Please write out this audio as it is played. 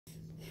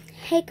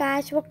Hey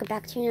guys, welcome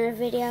back to another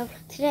video.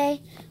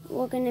 Today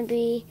we're gonna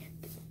be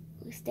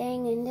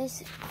staying in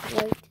this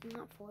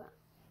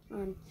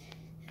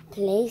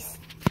place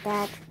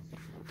that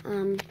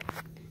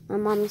my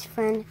mom's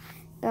friend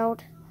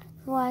built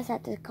for us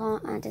at this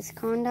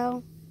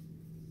condo.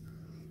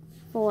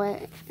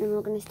 And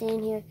we're gonna stay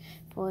in here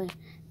for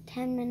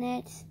 10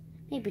 minutes,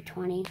 maybe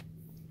 20.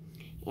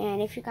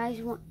 And if you guys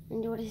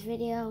enjoy this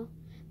video,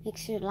 make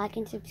sure to like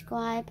and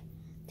subscribe,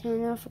 turn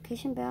the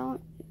notification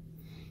bell,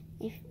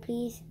 if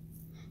please.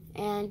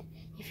 And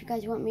if you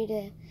guys want me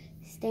to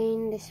stay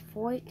in this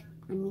fort,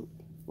 I'm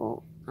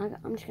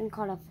just gonna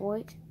call it a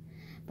fort.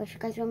 But if you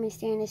guys want me to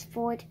stay in this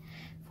fort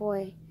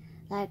for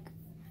like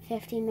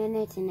 15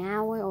 minutes, an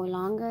hour, or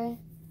longer,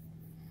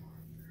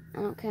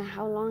 I don't care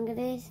how long it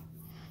is,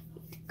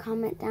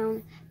 comment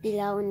down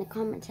below in the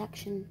comment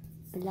section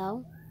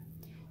below.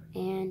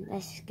 And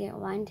let's just get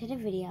right into the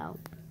video.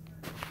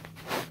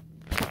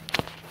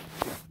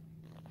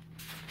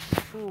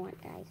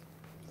 Alright guys,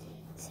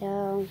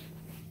 so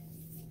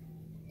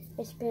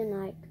it's been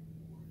like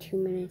 2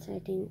 minutes, I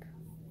think.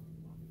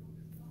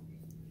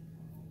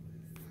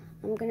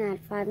 I'm gonna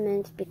add 5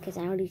 minutes because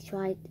I already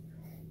tried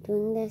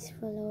doing this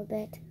for a little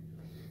bit.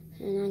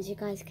 And as you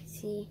guys can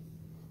see,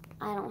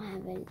 I don't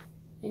have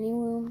any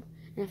room.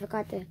 And I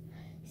forgot to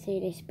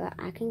say this, but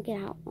I can get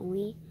out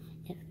only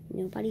if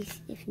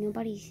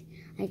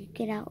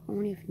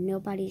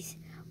nobody's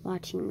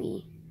watching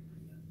me.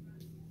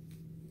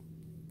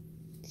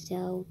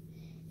 So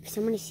if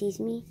somebody sees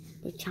me,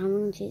 the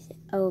challenge is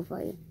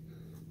over.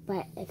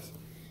 But if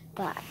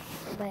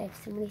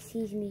somebody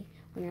sees me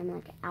when I'm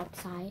like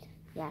outside,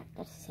 yeah,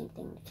 that's the same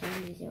thing. The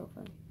challenge is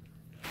over.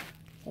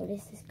 So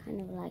this is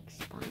kind of like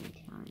spawning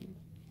challenge.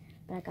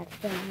 But I got to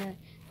stay here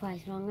for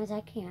as long as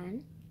I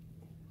can.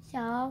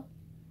 So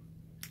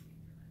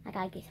I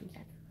gotta get some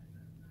stuff.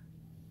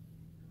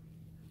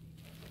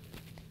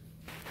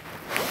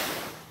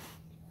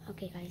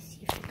 Okay guys,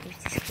 see if you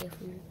guys is clear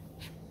for me.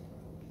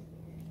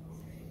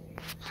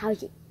 How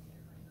is it?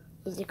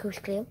 Is the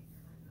coast clear?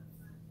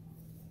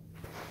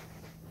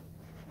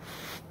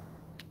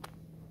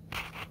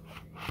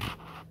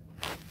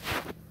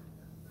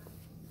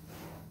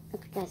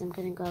 Okay guys, I'm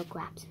gonna go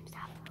grab some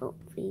stuff.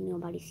 Hopefully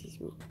nobody sees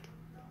me.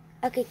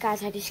 Okay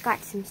guys, I just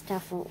got some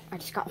stuff. I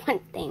just got one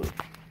thing.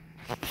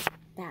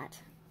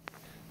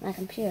 My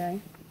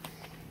computer.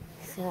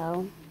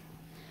 So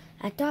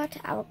I thought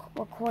I would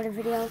record a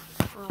video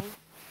on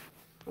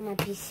my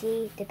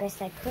PC the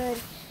best I could,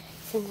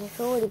 since I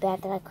feel really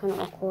bad that I couldn't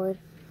record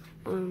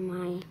on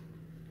my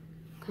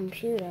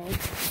computer.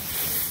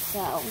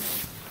 So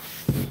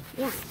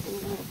yeah, I'm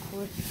gonna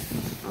record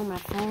on my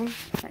phone,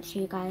 but show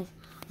you guys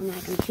on my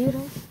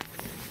computer.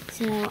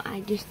 So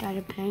I just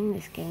started playing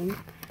this game.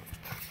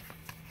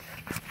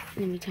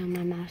 Let me turn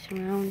my mouse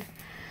around.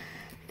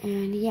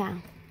 And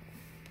yeah,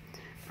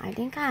 I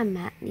think I'm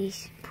at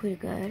least pretty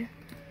good.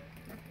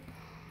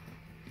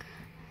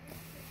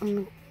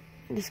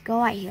 This girl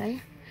right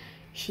here,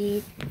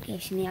 she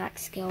gives me like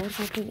skills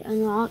I could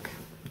unlock,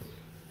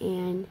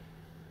 and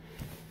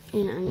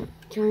I'm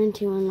trying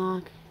to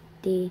unlock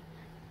the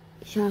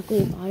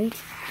shockwave art.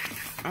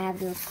 I have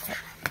the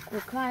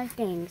required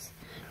things.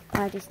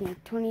 I just need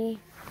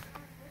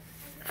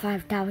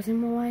 25,000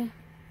 more.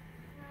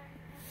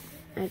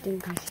 I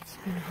think I should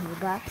spend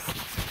 $100.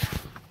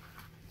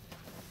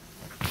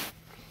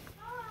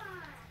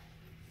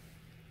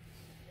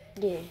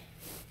 Dude.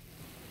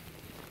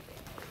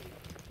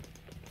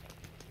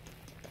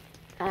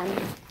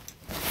 And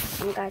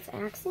guys,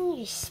 I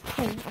accidentally just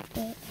spent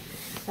it.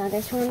 Now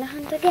this one to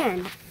hunt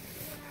again.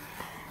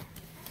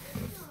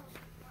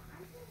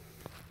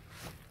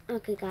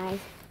 Okay guys,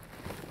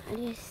 I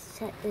just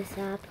set this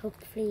up.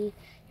 Hopefully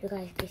you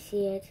guys can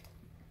see it.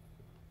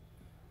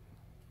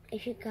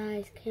 If you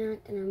guys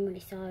can't, then I'm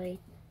really sorry,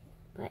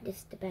 but this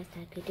is the best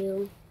I could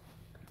do.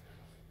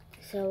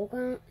 So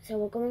we're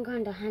going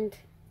on to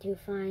hunt to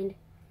find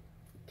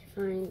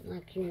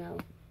like, you know,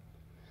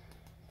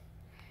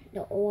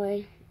 the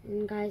ore.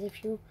 And guys,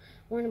 if you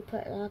want to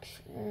put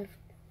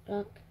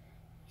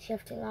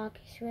shift to lock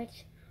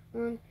switch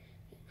on,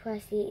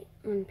 press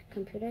on the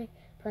computer,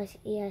 press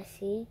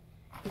ESC,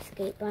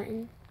 escape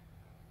button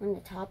on the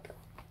top.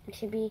 It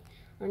should be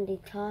on the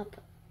top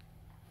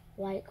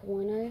right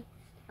corner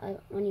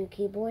on your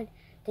keyboard.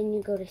 Then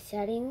you go to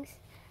settings,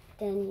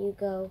 then you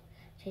go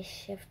to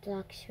shift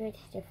lock switch,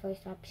 the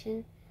first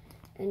option,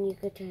 and you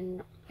could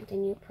then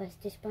you press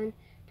this button,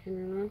 turn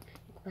it on, you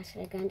press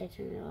it again to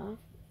turn it off.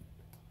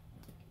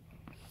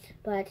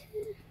 But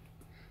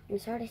I'm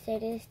sorry to say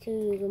this to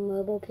you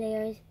mobile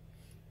players,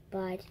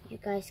 but you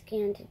guys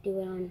can't do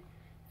it on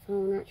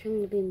phone. I'm not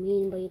trying to be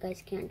mean, but you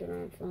guys can't do it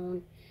on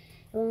phone.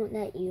 It won't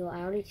let you.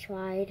 I already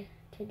tried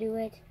to do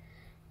it,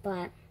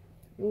 but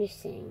I'm just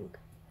saying.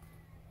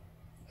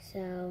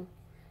 So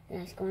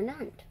let's go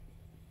on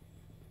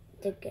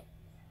to get.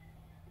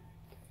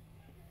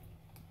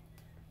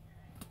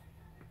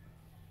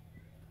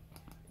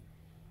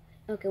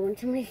 Okay, when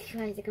somebody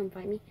tries to come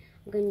find me,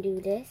 I'm gonna do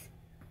this.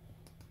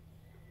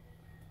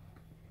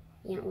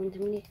 Yeah, when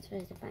somebody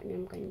presses the button,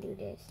 I'm going to do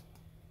this.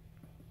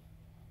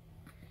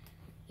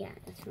 Yeah,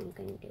 that's what I'm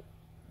going to do.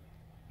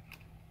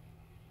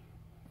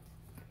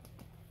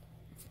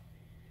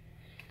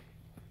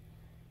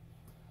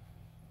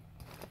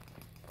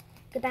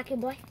 Get back here,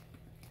 boy.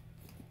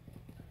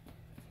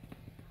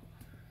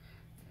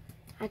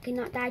 I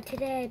cannot die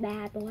today,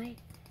 bad boy.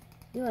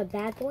 You're a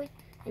bad boy,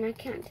 and I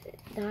can't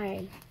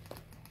die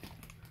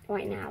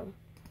right now.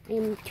 I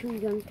am too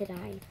young to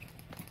die.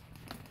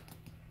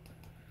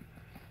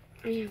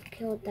 I have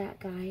killed that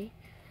guy.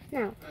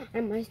 Now, I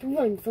must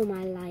run for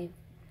my life.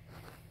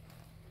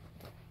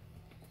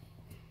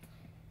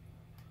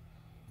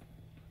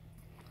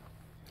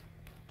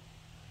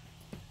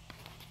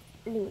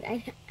 Dude,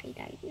 I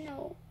died.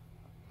 No.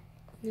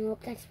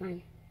 Nope, that's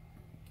fine.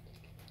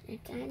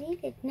 I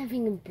needed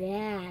nothing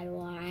bad,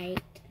 right?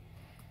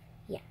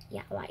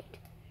 Yeah, right.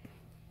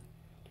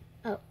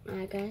 Oh,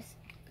 I guess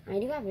I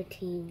do have a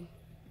team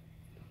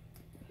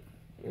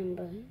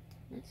member.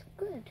 That's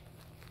good.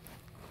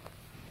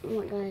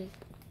 Alright, guys.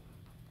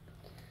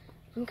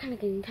 I'm kind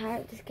of getting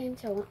tired of this game,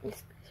 so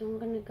I'm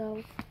gonna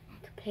go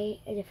to play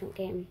a different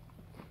game.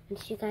 And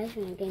see you guys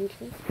when I get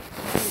into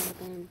another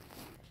game.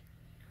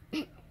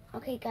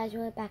 Okay, guys,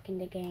 we're back in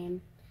the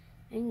game.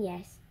 And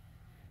yes,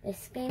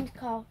 this game's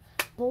called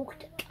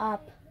Bulked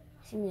Up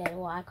Simulator.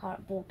 Well, I call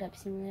it Bulked Up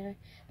Simulator,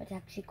 but it's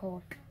actually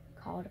called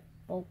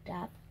Bulked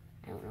Up.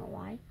 I don't know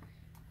why.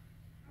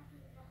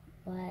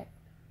 But,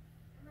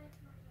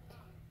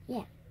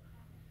 yeah.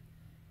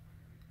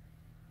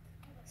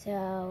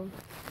 So,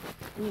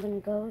 I'm going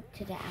to go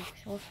to the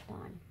actual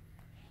spawn.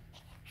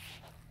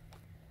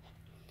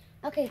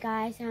 Okay,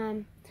 guys,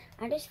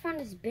 I just found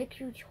this big,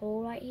 huge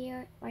hole right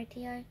here.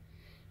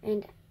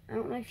 And I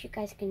don't know if you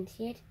guys can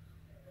see it,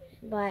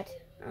 but,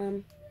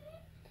 I'm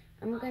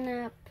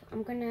gonna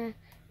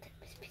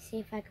see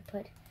if I could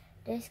put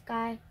this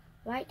guy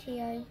right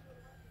here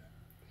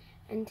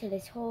into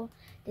this hole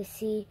to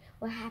see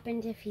what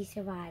happens if he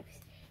survives.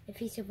 If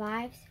he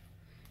survives,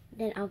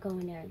 then I'll go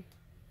in there.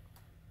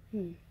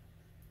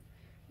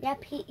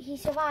 Yep, he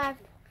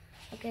survived.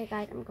 Okay,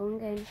 guys, I'm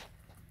going in.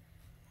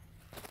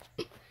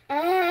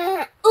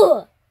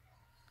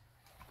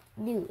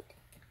 Dude,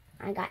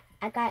 I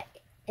got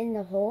in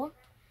the hole,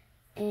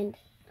 and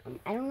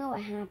I don't know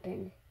what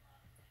happened.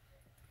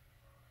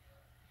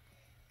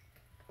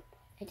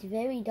 It's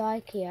very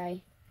dark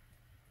here.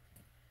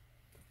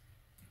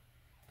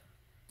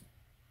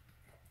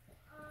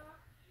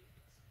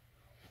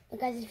 But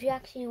guys, if you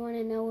actually want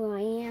to know where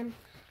I am,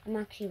 I'm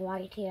actually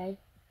right here.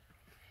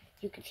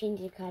 You can change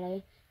the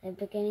color. At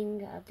the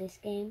beginning of this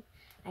game,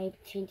 I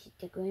changed it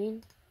to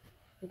green.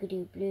 You could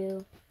do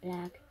blue,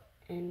 black,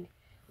 and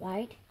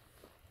white.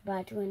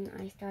 But then when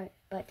I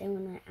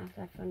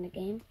after I found the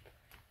game,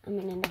 I'm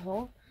in the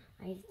hole.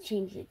 I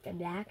changed it to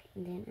black,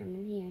 and then I'm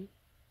in here.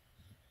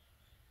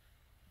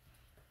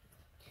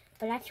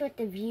 But that's what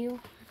the view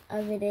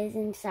of it is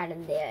inside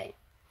of there.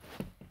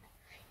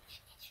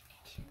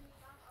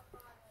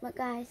 But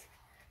guys,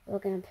 we're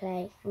gonna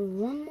play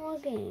one more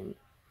game.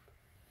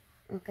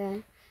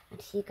 Okay? I'll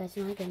see you guys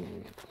when I get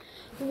in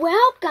there.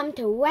 Welcome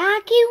to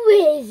Wacky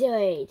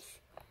Wizards!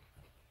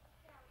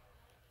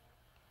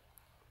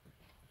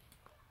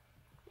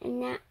 And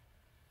now,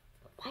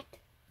 what?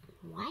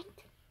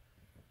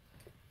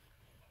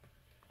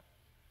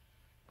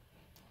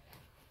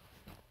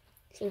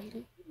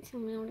 Seriously?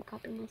 Someone already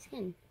copied my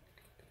skin.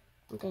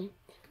 Okay.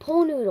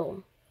 Pole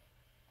noodle.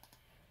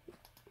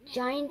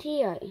 Giant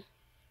here.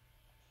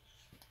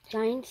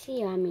 Giant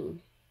here, I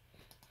mean.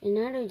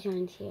 Another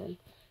giant here.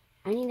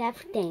 I need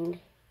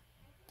everything.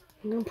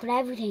 I'm gonna put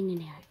everything in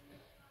there.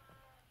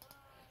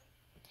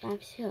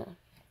 That's here.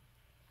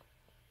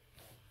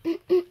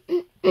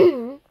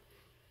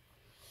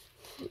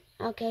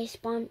 Okay,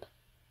 spawn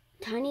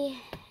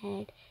tiny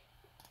head.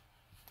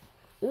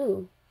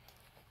 Ooh.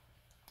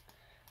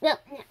 No.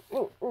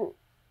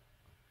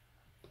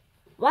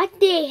 What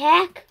the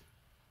heck?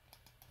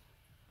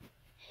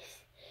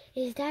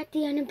 Is that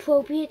the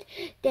inappropriate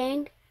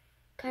thing?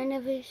 Kind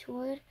of a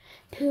word?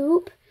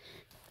 Poop?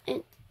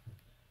 And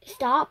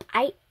stop.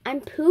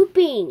 I'm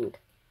pooping.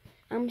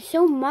 I'm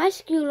so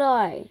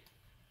muscular.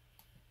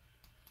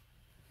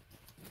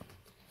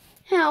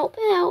 Help,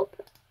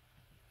 help.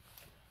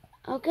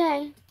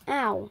 Okay.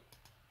 Ow.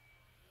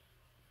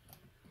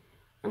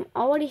 I'm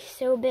already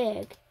so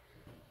big.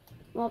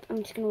 Well,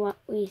 I'm just gonna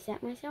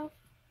reset myself.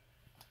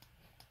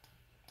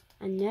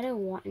 Another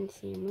rotten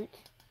sandwich.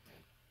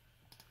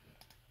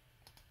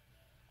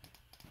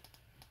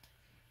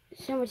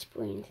 So much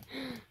brains.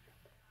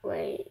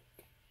 Wait.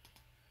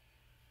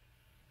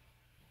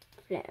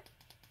 Flip.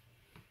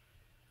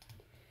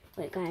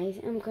 Wait, guys,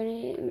 I'm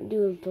gonna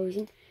do a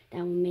version that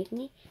will make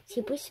me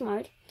super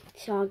smart,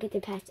 so I'll get to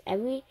pass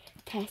every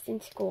test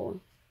in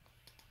school.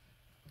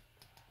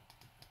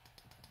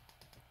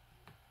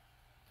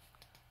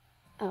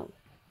 Oh.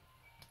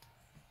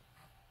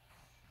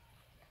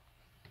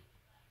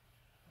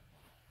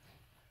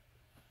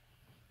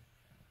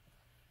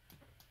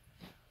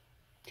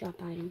 Drop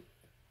item.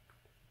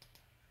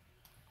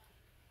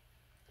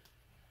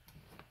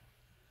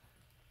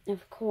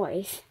 Of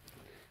course.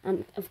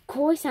 Of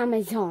course I'm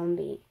a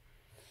zombie.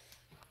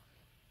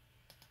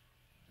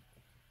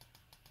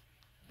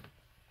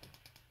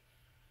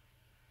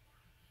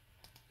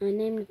 I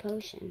named the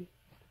potion.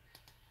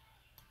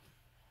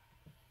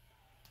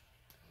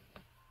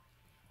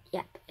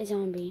 Yep, a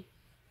zombie.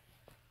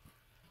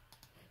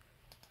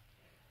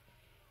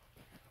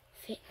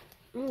 Fit.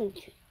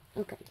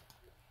 Okay.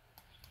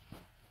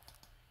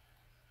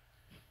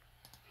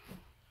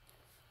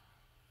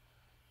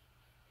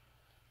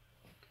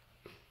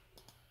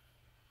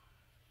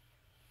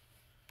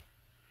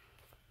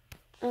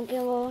 Okay,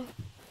 well,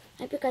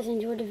 I hope you guys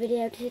enjoyed the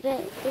video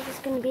today. This is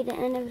going to be the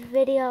end of the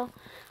video.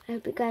 I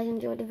hope you guys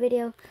enjoyed the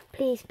video.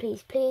 Please,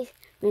 please, please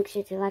make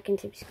sure to like and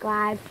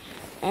subscribe.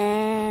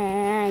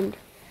 And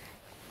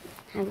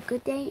have a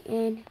good day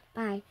and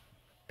bye.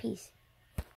 Peace.